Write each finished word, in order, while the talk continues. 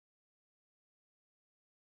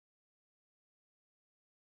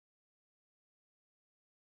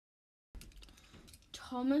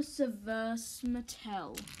Thomas vs.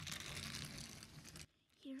 Mattel.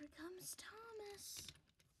 Here comes Thomas.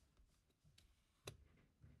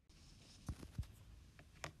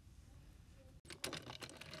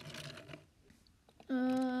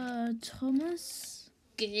 Thomas?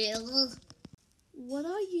 Girl. What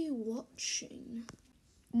are you watching?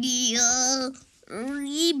 Yeah.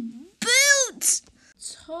 Reboot!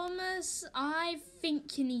 Thomas, I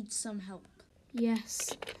think you need some help. Yes,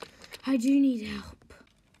 I do need help.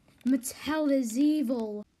 Mattel is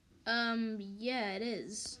evil. Yeah, it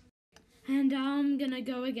is. And I'm gonna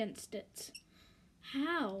go against it.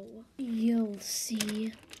 How? You'll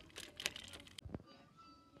see.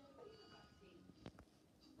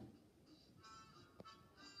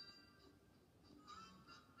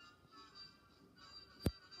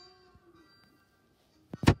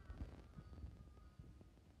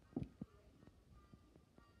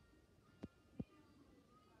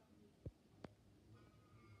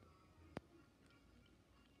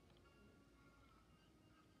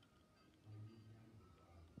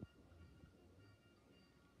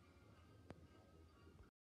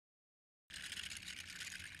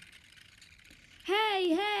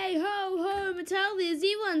 Hey, ho, ho, Mattel is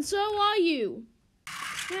evil, and so are you.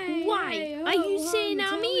 Hey, why? Hey, are you saying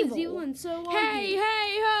I'm evil? And so are you.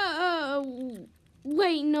 Hey, ho.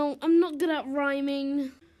 Wait, no, I'm not good at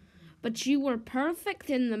rhyming. But you were perfect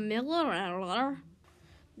in the middle.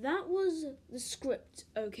 That was the script,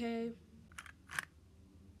 okay?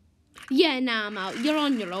 Yeah, nah, I'm out. You're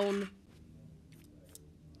on your own.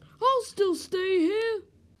 I'll still stay here.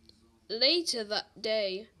 Later that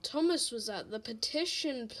day, Thomas was at the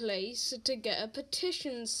petition place to get a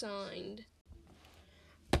petition signed.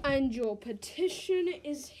 And your petition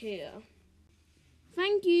is here.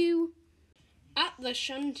 Thank you. At the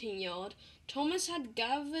shunting yard, Thomas had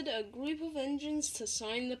gathered a group of engines to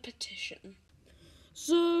sign the petition.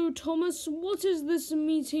 So, Thomas, what is this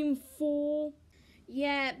meeting for?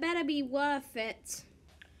 Yeah, it better be worth it.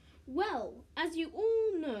 Well, as you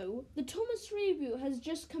all know, the Thomas reboot has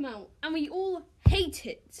just come out, and we all hate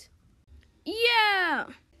it. Yeah!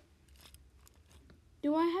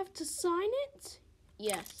 Do I have to sign it?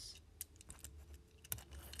 Yes.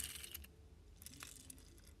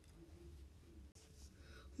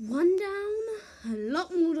 One down, a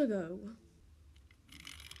lot more to go.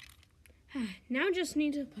 Now just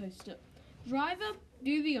need to post it. Driver,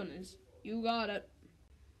 do the honors. You got it.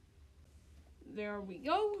 There we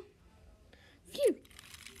go. Phew.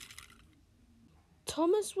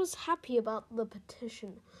 Thomas was happy about the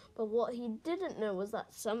petition, but what he didn't know was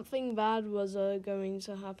that something bad was going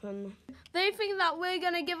to happen. They think that we're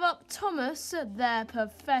going to give up Thomas. They're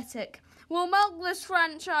pathetic. We'll milk this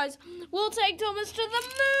franchise. We'll take Thomas to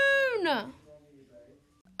the moon.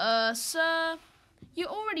 Sir, you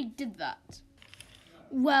already did that.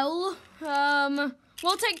 Well,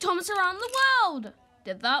 we'll take Thomas around the world.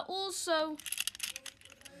 Did that also.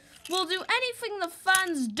 We'll do anything the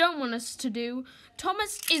fans don't want us to do.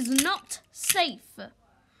 Thomas is not safe.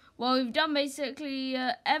 Well, we've done basically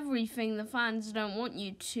everything the fans don't want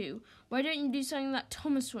you to. Why don't you do something that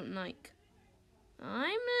Thomas wouldn't like?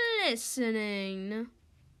 I'm listening.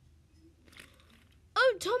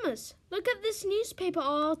 Oh, Thomas, look at this newspaper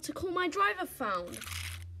article my driver found.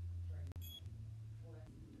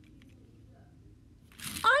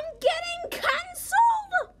 I'm getting cancelled!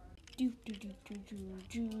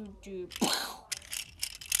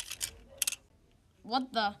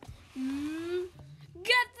 What the?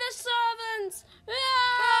 Get the servants! Ah!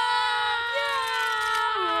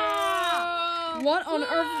 What on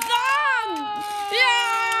earth?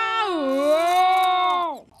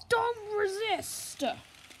 Don't resist!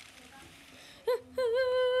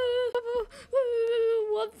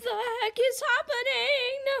 What the heck is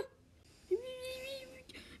happening?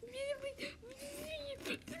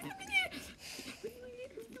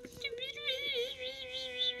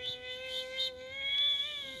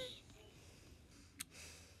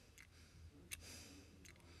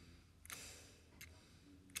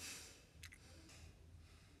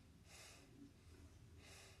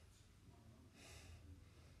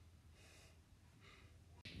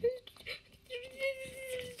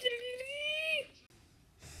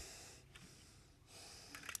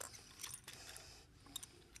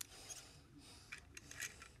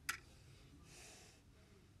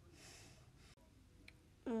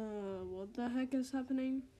 What the heck is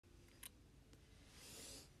happening?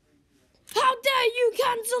 How dare you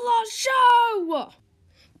cancel our show!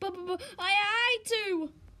 But I had to!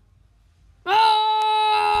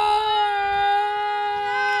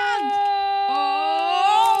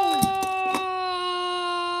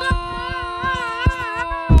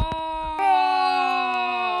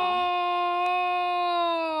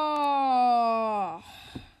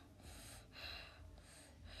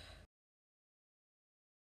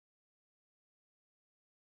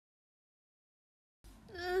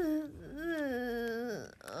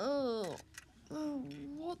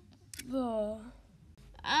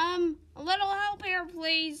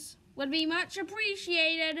 would be much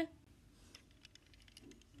appreciated.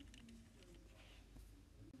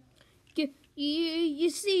 You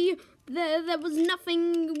see, there was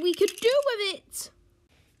nothing we could do with it.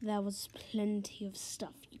 There was plenty of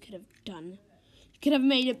stuff you could have done. You could have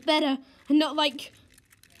made it better, and not like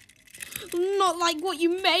what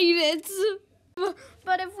you made it.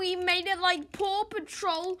 But if we made it like Paw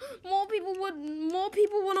Patrol, more people want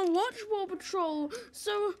to watch Paw Patrol.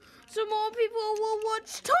 So more people will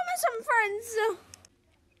watch Thomas and Friends.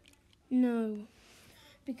 No,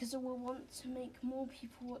 because it will want to make more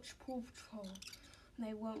people watch Paw Patrol. And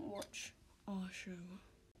they won't watch our show.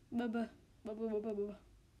 Bubba.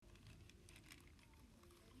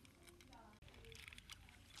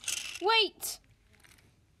 Wait!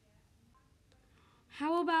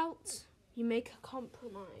 How about you make a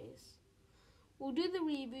compromise? We'll do the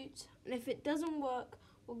reboot, and if it doesn't work,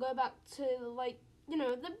 we'll go back to, like, you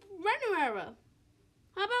know, the Renner era.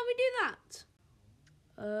 How about we do that?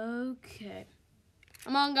 Okay.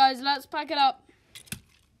 Come on, guys, let's pack it up.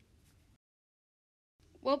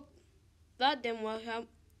 Well, that didn't work out.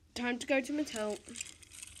 Time to go to Mattel.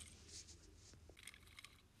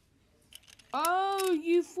 Oh,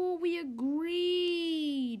 you thought we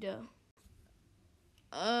agreed.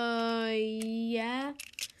 Yeah.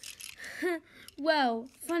 Well,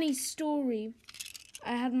 funny story.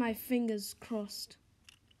 I had my fingers crossed.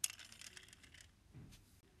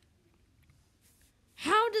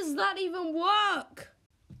 How does that even work?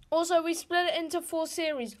 Also, we split it into 4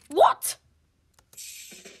 series. What?